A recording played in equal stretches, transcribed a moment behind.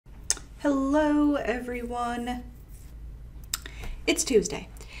Hello everyone. It's Tuesday.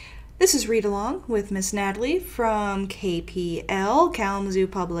 This is Read Along with Miss Natalie from KPL, Kalamazoo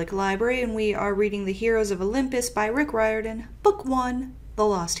Public Library, and we are reading The Heroes of Olympus by Rick Riordan, Book 1, The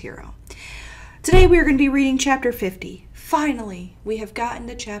Lost Hero. Today we are going to be reading Chapter 50. Finally, we have gotten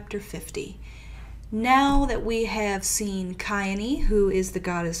to Chapter 50. Now that we have seen Kyone, who is the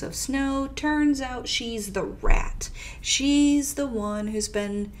goddess of snow, turns out she's the rat. She's the one who's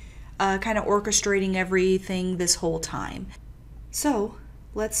been kind of orchestrating everything this whole time. So,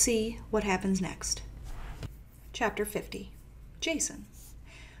 let's see what happens next. Chapter 50. Jason.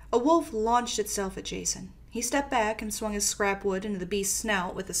 A wolf launched itself at Jason. He stepped back and swung his scrap wood into the beast's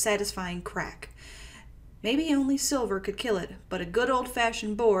snout with a satisfying crack. Maybe only silver could kill it, but a good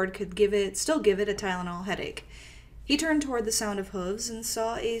old-fashioned board could still give it a Tylenol headache. He turned toward the sound of hooves and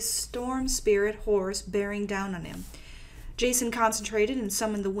saw a storm spirit horse bearing down on him. Jason concentrated and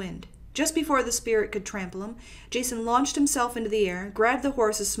summoned the wind. Just before the spirit could trample him, Jason launched himself into the air, grabbed the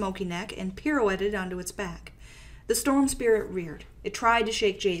horse's smoky neck, and pirouetted onto its back. The storm spirit reared. It tried to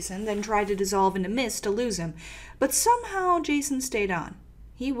shake Jason, then tried to dissolve into mist to lose him, but somehow Jason stayed on.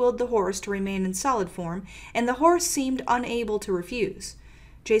 He willed the horse to remain in solid form, and the horse seemed unable to refuse.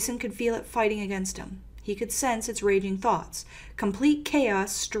 Jason could feel it fighting against him. He could sense its raging thoughts, complete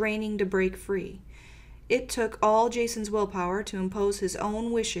chaos straining to break free. It took all Jason's willpower to impose his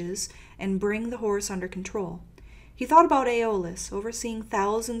own wishes and bring the horse under control. He thought about Aeolus, overseeing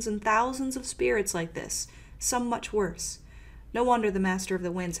thousands and thousands of spirits like this, some much worse. No wonder the Master of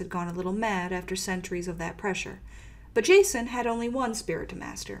the Winds had gone a little mad after centuries of that pressure. But Jason had only one spirit to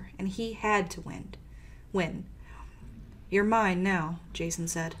master, and he had to win. "You're mine now," Jason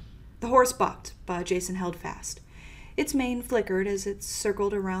said. The horse bucked, but Jason held fast. Its mane flickered as it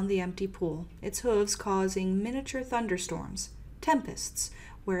circled around the empty pool, its hooves causing miniature thunderstorms, tempests,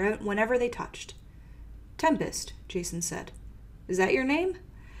 whenever they touched. "Tempest," Jason said. "Is that your name?"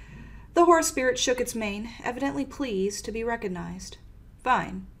 The horse spirit shook its mane, evidently pleased to be recognized.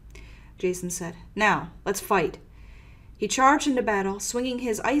 "Fine," Jason said. "Now, let's fight." He charged into battle, swinging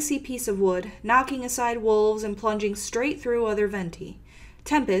his icy piece of wood, knocking aside wolves and plunging straight through other venti.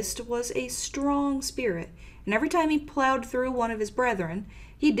 Tempest was a strong spirit, and every time he plowed through one of his brethren,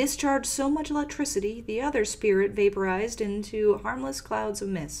 he discharged so much electricity the other spirit vaporized into harmless clouds of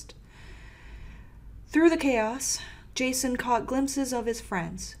mist. Through the chaos, Jason caught glimpses of his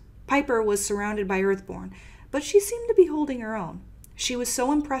friends. Piper was surrounded by Earthborn, but she seemed to be holding her own. She was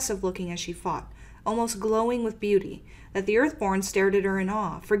so impressive looking as she fought, almost glowing with beauty, that the Earthborn stared at her in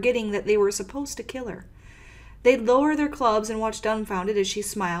awe, forgetting that they were supposed to kill her. They'd lower their clubs and watch dumbfounded as she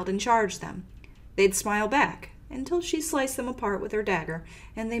smiled and charged them. They'd smile back, until she sliced them apart with her dagger,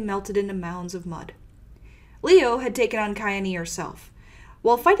 and they melted into mounds of mud. Leo had taken on Kyone herself.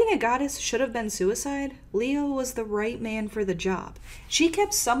 While fighting a goddess should have been suicide, Leo was the right man for the job. She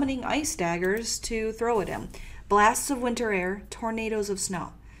kept summoning ice daggers to throw at him, blasts of winter air, tornadoes of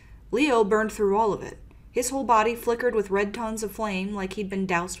snow. Leo burned through all of it. His whole body flickered with red tongues of flame like he'd been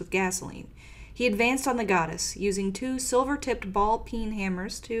doused with gasoline. He advanced on the goddess, using 2 silver-tipped ball-peen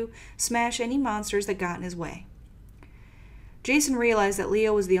hammers to smash any monsters that got in his way. Jason realized that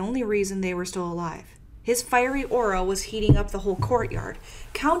Leo was the only reason they were still alive. His fiery aura was heating up the whole courtyard,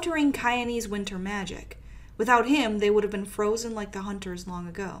 countering Kyone's winter magic. Without him, they would have been frozen like the hunters long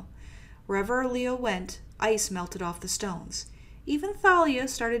ago. Wherever Leo went, ice melted off the stones. Even Thalia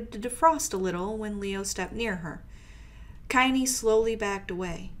started to defrost a little when Leo stepped near her. Kyone slowly backed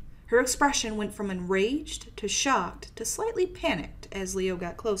away. Her expression went from enraged to shocked to slightly panicked as Leo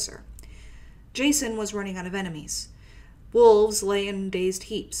got closer. Jason was running out of enemies. Wolves lay in dazed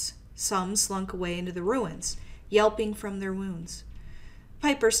heaps. Some slunk away into the ruins, yelping from their wounds.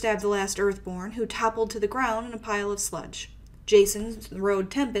 Piper stabbed the last Earthborn, who toppled to the ground in a pile of sludge. Jason rode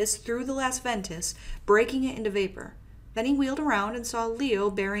Tempest through the last Ventus, breaking it into vapor. Then he wheeled around and saw Leo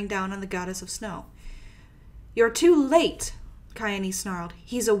bearing down on the goddess of snow. "You're too late!" Kyone snarled.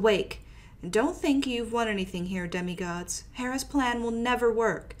 "He's awake. And don't think you've won anything here, demigods. Hera's plan will never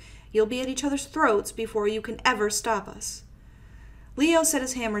work. You'll be at each other's throats before you can ever stop us." Leo set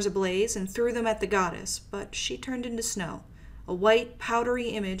his hammers ablaze and threw them at the goddess, but she turned into snow, a white, powdery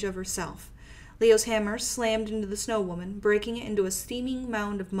image of herself. Leo's hammer slammed into the snow woman, breaking it into a steaming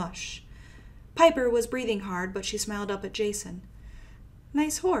mound of mush. Piper was breathing hard, but she smiled up at Jason.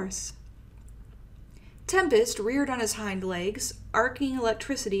 "Nice horse." Tempest reared on his hind legs, arcing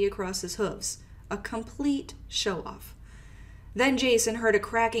electricity across his hooves. A complete show-off. Then Jason heard a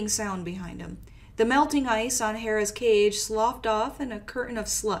cracking sound behind him. The melting ice on Hera's cage sloughed off in a curtain of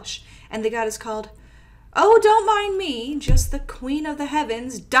slush, and the goddess called, Oh, don't mind me, just the queen of the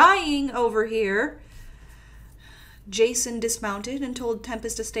heavens dying over here. Jason dismounted and told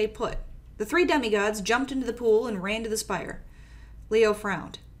Tempest to stay put. The 3 demigods jumped into the pool and ran to the spire. Leo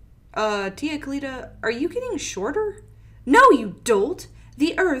frowned. Tia Kalita, are you getting shorter? No, you dolt!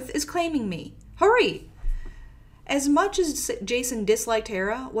 The earth is claiming me. Hurry! As much as Jason disliked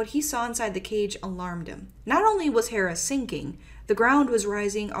Hera, what he saw inside the cage alarmed him. Not only was Hera sinking, the ground was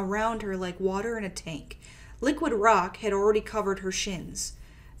rising around her like water in a tank. Liquid rock had already covered her shins.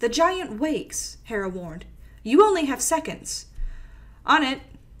 The giant wakes, Hera warned. You only have seconds. On it,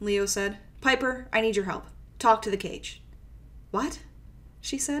 Leo said. Piper, I need your help. Talk to the cage. What?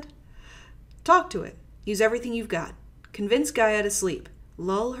 She said. Talk to it. Use everything you've got. Convince Gaia to sleep.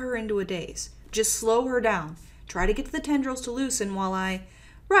 Lull her into a daze. Just slow her down. Try to get the tendrils to loosen while I...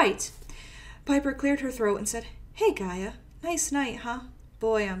 Right. Piper cleared her throat and said, Hey, Gaia. Nice night, huh?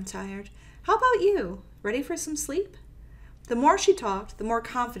 Boy, I'm tired. How about you? Ready for some sleep? The more she talked, the more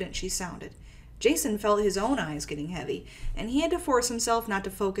confident she sounded. Jason felt his own eyes getting heavy, and he had to force himself not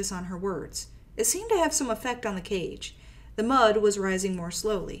to focus on her words. It seemed to have some effect on the cage. The mud was rising more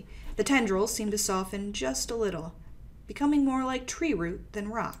slowly. The tendrils seemed to soften just a little, becoming more like tree root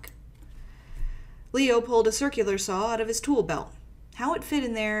than rock. Leo pulled a circular saw out of his tool belt. How it fit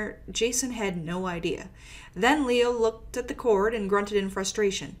in there, Jason had no idea. Then Leo looked at the cord and grunted in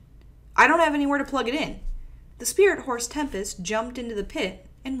frustration. I don't have anywhere to plug it in. The spirit horse Tempest jumped into the pit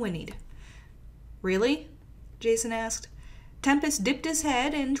and whinnied. Really? Jason asked. Tempest dipped his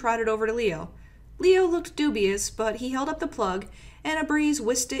head and trotted over to Leo. Leo looked dubious, but he held up the plug, and a breeze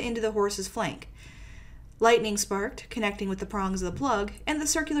whisked it into the horse's flank. Lightning sparked, connecting with the prongs of the plug, and the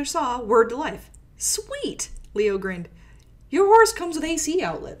circular saw whirred to life. Sweet! Leo grinned. Your horse comes with AC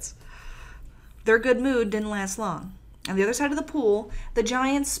outlets. Their good mood didn't last long. On the other side of the pool, the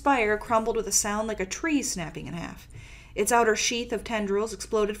giant spire crumbled with a sound like a tree snapping in half. Its outer sheath of tendrils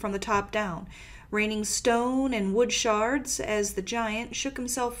exploded from the top down, raining stone and wood shards as the giant shook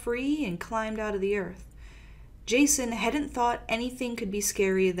himself free and climbed out of the earth. Jason hadn't thought anything could be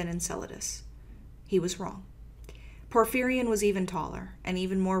scarier than Enceladus. He was wrong. Porphyrion was even taller and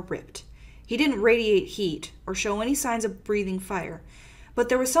even more ripped. He didn't radiate heat or show any signs of breathing fire, but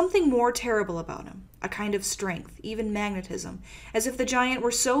there was something more terrible about him, a kind of strength, even magnetism, as if the giant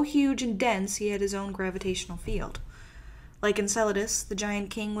were so huge and dense he had his own gravitational field. Like Enceladus, the giant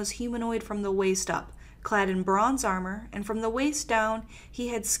king was humanoid from the waist up, clad in bronze armor, and from the waist down he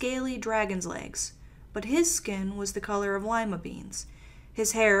had scaly dragon's legs. But his skin was the color of lima beans.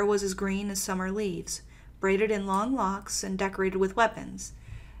 His hair was as green as summer leaves, braided in long locks and decorated with weapons.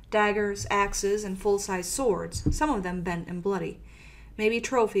 Daggers, axes, and full-size swords, some of them bent and bloody. Maybe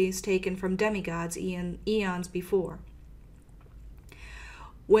trophies taken from demigods eons before.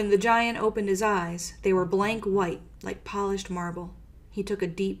 When the giant opened his eyes, they were blank white, like polished marble. He took a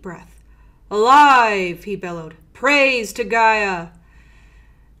deep breath. Alive! He bellowed. Praise to Gaia!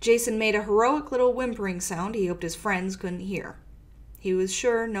 Jason made a heroic little whimpering sound he hoped his friends couldn't hear. He was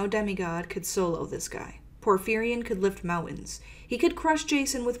sure no demigod could solo this guy. Porphyrion could lift mountains. He could crush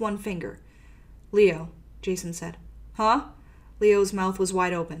Jason with one finger. Leo, Jason said. Huh? Leo's mouth was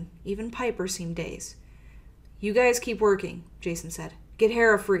wide open. Even Piper seemed dazed. You guys keep working, Jason said. Get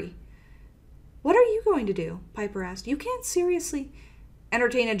Hera free. What are you going to do? Piper asked. You can't seriously...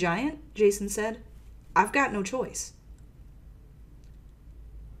 Entertain a giant, Jason said. I've got no choice.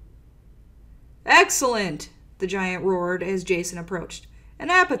 Excellent, the giant roared as Jason approached. An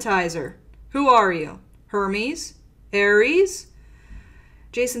appetizer. Who are you? Hermes? Ares?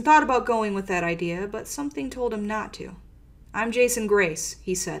 Jason thought about going with that idea, but something told him not to. I'm Jason Grace,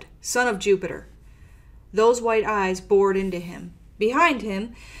 he said, son of Jupiter. Those white eyes bored into him. Behind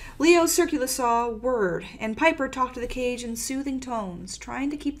him, Leo's circular saw whirred, and Piper talked to the cage in soothing tones, trying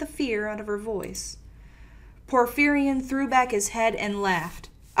to keep the fear out of her voice. Porphyrion threw back his head and laughed.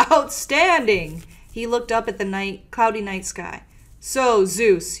 Outstanding! He looked up at the cloudy night sky. So,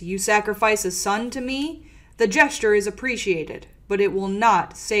 Zeus, you sacrifice a son to me? The gesture is appreciated, but it will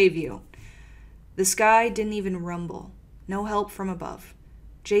not save you. The sky didn't even rumble. No help from above.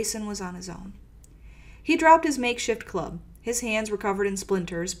 Jason was on his own. He dropped his makeshift club. His hands were covered in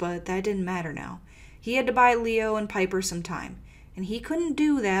splinters, but that didn't matter now. He had to buy Leo and Piper some time, and he couldn't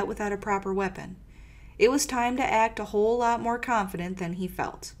do that without a proper weapon. It was time to act a whole lot more confident than he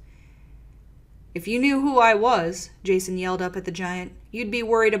felt. If you knew who I was, Jason yelled up at the giant, you'd be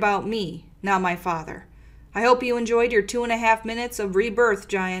worried about me, not my father. I hope you enjoyed your 2.5 minutes of rebirth,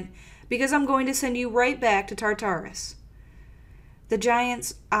 giant, because I'm going to send you right back to Tartarus. The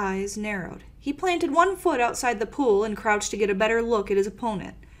giant's eyes narrowed. He planted one foot outside the pool and crouched to get a better look at his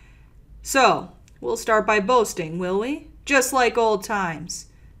opponent. So, We'll start by boasting, will we? Just like old times.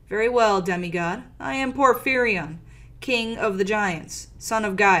 Very well, demigod. I am Porphyrion, king of the giants, son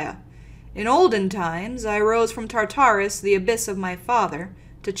of Gaia. In olden times, I rose from Tartarus, the abyss of my father,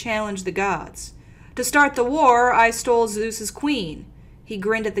 to challenge the gods. To start the war, I stole Zeus's queen. He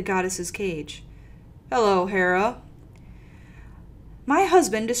grinned at the goddess's cage. Hello, Hera. My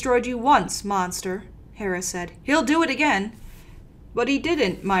husband destroyed you once, monster, Hera said. He'll do it again. But he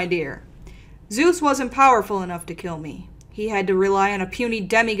didn't, my dear. Zeus wasn't powerful enough to kill me. He had to rely on a puny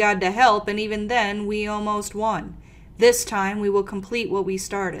demigod to help, and even then we almost won. This time we will complete what we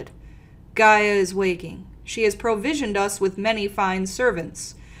started. Gaia is waking. She has provisioned us with many fine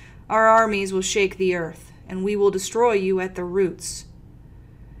servants. Our armies will shake the earth, and we will destroy you at the roots.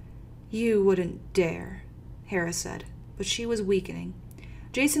 You wouldn't dare, Hera said, but she was weakening.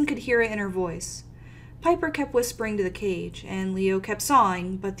 Jason could hear it in her voice. Piper kept whispering to the cage, and Leo kept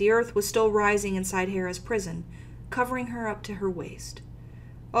sawing, but the earth was still rising inside Hera's prison, covering her up to her waist.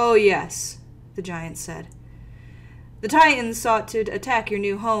 Oh yes, the giant said. The Titans sought to attack your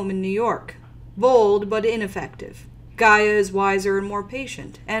new home in New York. Bold, but ineffective. Gaia is wiser and more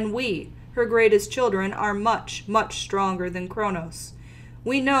patient, and we, her greatest children, are much, much stronger than Kronos.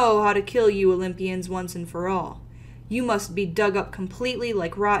 We know how to kill you Olympians once and for all. You must be dug up completely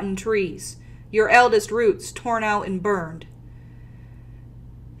like rotten trees, your eldest roots torn out and burned.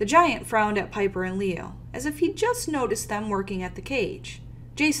 The giant frowned at Piper and Leo, as if he'd just noticed them working at the cage.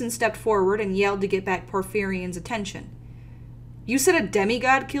 Jason stepped forward and yelled to get back Porphyrion's attention. You said a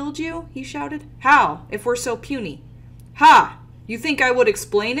demigod killed you? He shouted. How, if we're so puny? Ha! You think I would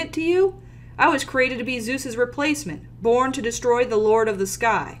explain it to you? I was created to be Zeus's replacement, born to destroy the Lord of the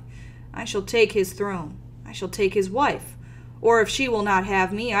Sky. I shall take his throne. I shall take his wife. Or if she will not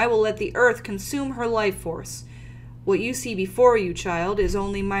have me, I will let the earth consume her life force. What you see before you, child, is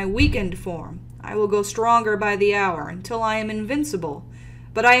only my weakened form. I will go stronger by the hour, until I am invincible.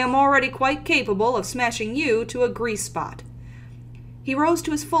 But I am already quite capable of smashing you to a grease spot. He rose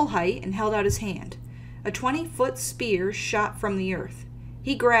to his full height and held out his hand. A 20-foot spear shot from the earth.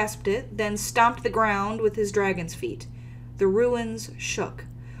 He grasped it, then stomped the ground with his dragon's feet. The ruins shook.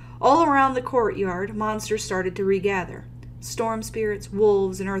 All around the courtyard, monsters started to regather. Storm spirits,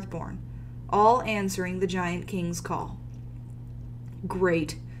 wolves, and earthborn, all answering the giant king's call.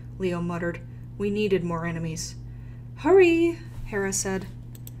 Great, Leo muttered. We needed more enemies. Hurry, Hera said.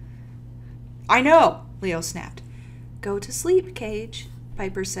 I know, Leo snapped. Go to sleep, Cage,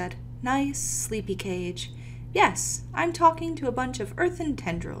 Piper said. Nice, sleepy Cage. Yes, I'm talking to a bunch of earthen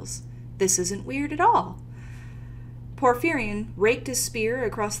tendrils. This isn't weird at all. Porphyrion raked his spear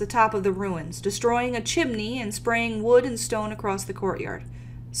across the top of the ruins, destroying a chimney and spraying wood and stone across the courtyard.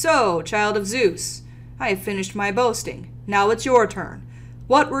 So, child of Zeus, I have finished my boasting. Now it's your turn.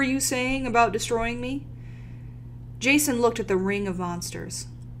 What were you saying about destroying me? Jason looked at the ring of monsters,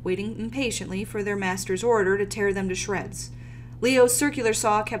 waiting impatiently for their master's order to tear them to shreds. Leo's circular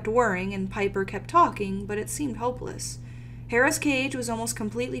saw kept whirring, and Piper kept talking, but it seemed hopeless. Hera's cage was almost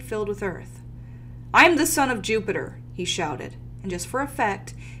completely filled with earth. I'm the son of Jupiter, he shouted, and just for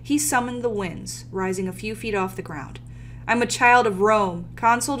effect, he summoned the winds, rising a few feet off the ground. I'm a child of Rome,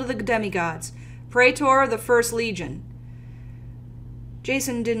 consul to the demigods, praetor of the First Legion.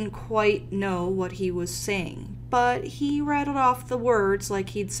 Jason didn't quite know what he was saying, but he rattled off the words like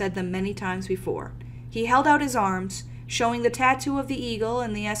he'd said them many times before. He held out his arms, showing the tattoo of the eagle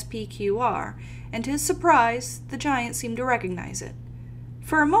and the SPQR, and to his surprise, the giant seemed to recognize it.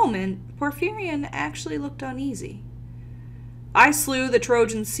 For a moment, Porphyrion actually looked uneasy. I slew the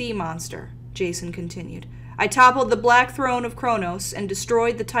Trojan sea monster, Jason continued. I toppled the black throne of Kronos and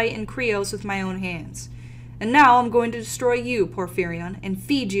destroyed the Titan Krios with my own hands. And now I'm going to destroy you, Porphyrion, and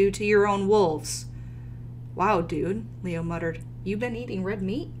feed you to your own wolves. Wow, dude, Leo muttered. You been eating red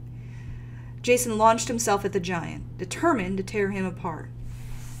meat? Jason launched himself at the giant, determined to tear him apart.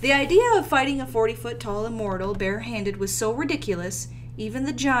 The idea of fighting a 40-foot-tall immortal bare-handed was so ridiculous, even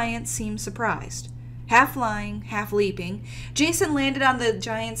the giant seemed surprised. Half lying, half leaping, Jason landed on the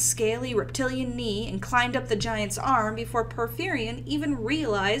giant's scaly reptilian knee and climbed up the giant's arm before Porphyrion even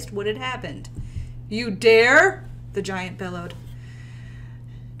realized what had happened. You dare? The giant bellowed.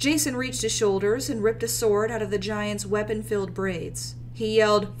 Jason reached his shoulders and ripped a sword out of the giant's weapon-filled braids. He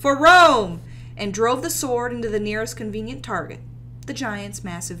yelled, For Rome! And drove the sword into the nearest convenient target, the giant's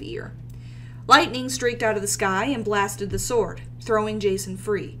massive ear. Lightning streaked out of the sky and blasted the sword, throwing Jason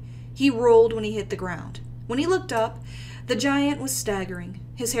free. He rolled when he hit the ground. When he looked up, the giant was staggering.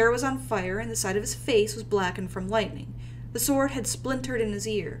 His hair was on fire and the side of his face was blackened from lightning. The sword had splintered in his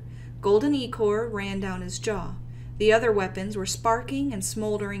ear. Golden ichor ran down his jaw. The other weapons were sparking and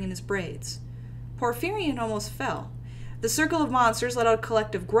smoldering in his braids. Porphyrion almost fell. The circle of monsters let out a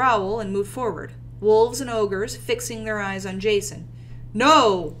collective growl and moved forward, wolves and ogres fixing their eyes on Jason.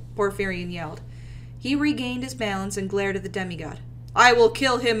 "No!" Porphyrion yelled. He regained his balance and glared at the demigod. "I will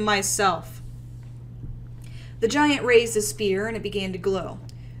kill him myself." The giant raised his spear and it began to glow.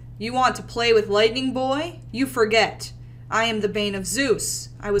 "You want to play with lightning, boy? You forget. I am the bane of Zeus.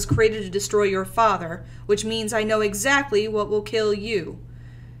 I was created to destroy your father, which means I know exactly what will kill you."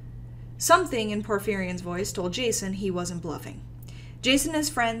 Something in Porphyrion's voice told Jason he wasn't bluffing. Jason and his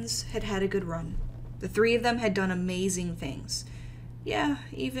friends had had a good run. The three of them had done amazing things. Yeah,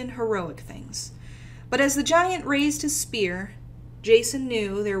 even heroic things. But as the giant raised his spear, Jason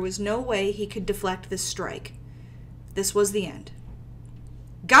knew there was no way he could deflect this strike. This was the end.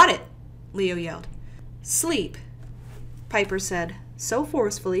 "Got it!" Leo yelled. "Sleep," Piper said, so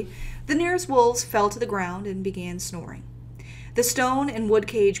forcefully, the nearest wolves fell to the ground and began snoring. The stone and wood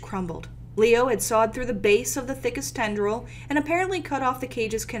cage crumbled. Leo had sawed through the base of the thickest tendril and apparently cut off the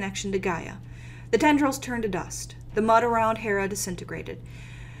cage's connection to Gaia. The tendrils turned to dust. The mud around Hera disintegrated.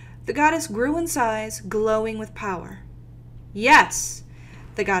 The goddess grew in size, glowing with power. "Yes,"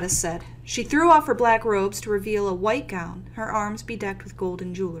 the goddess said. She threw off her black robes to reveal a white gown, her arms bedecked with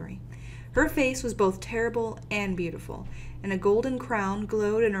golden jewelry. Her face was both terrible and beautiful, and a golden crown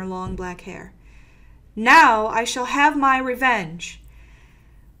glowed in her long black hair. "Now I shall have my revenge."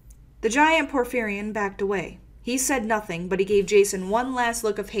 The giant Porphyrion backed away. He said nothing, but he gave Jason one last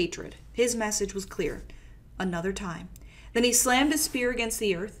look of hatred. His message was clear. Another time. Then he slammed his spear against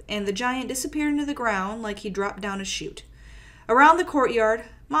the earth, and the giant disappeared into the ground like he dropped down a chute. Around the courtyard,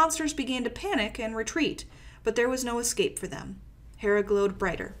 monsters began to panic and retreat, but there was no escape for them. Hera glowed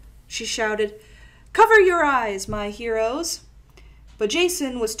brighter. She shouted, "Cover your eyes, my heroes!" But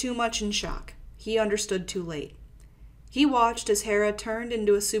Jason was too much in shock. He understood too late. He watched as Hera turned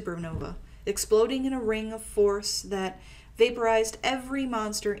into a supernova, exploding in a ring of force that vaporized every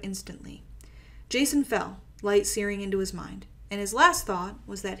monster instantly. Jason fell, light searing into his mind, and his last thought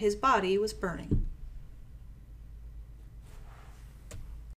was that his body was burning.